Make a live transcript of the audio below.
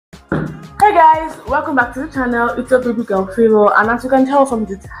Hey guys, welcome back to the channel. It's your baby girl Favor, and as you can tell from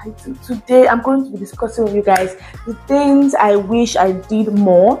the title, today I'm going to be discussing with you guys the things I wish I did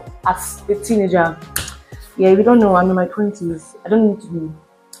more as a teenager. Yeah, if you don't know, I'm in my 20s. I don't need to be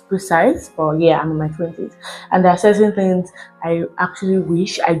precise, but yeah, I'm in my 20s, and there are certain things I actually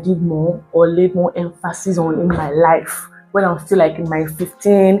wish I did more or laid more emphasis on in my life when I'm still like in my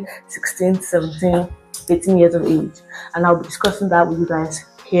 15, 16, 17, 18 years of age, and I'll be discussing that with you guys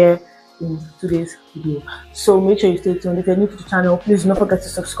here in today's video. So make sure you stay tuned. If you're new to the channel, please do not forget to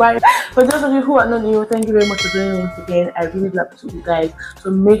subscribe. For those of you who are not new, thank you very much for joining once again. I really love to you guys,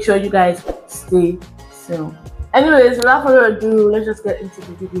 so make sure you guys stay tuned. Anyways, without further ado, let's just get into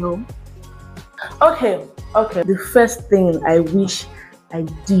the video. Okay, the first thing I wish I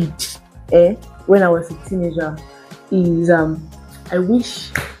did when I was a teenager is I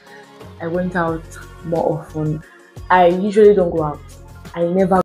wish I went out more often. I usually don't go out. I never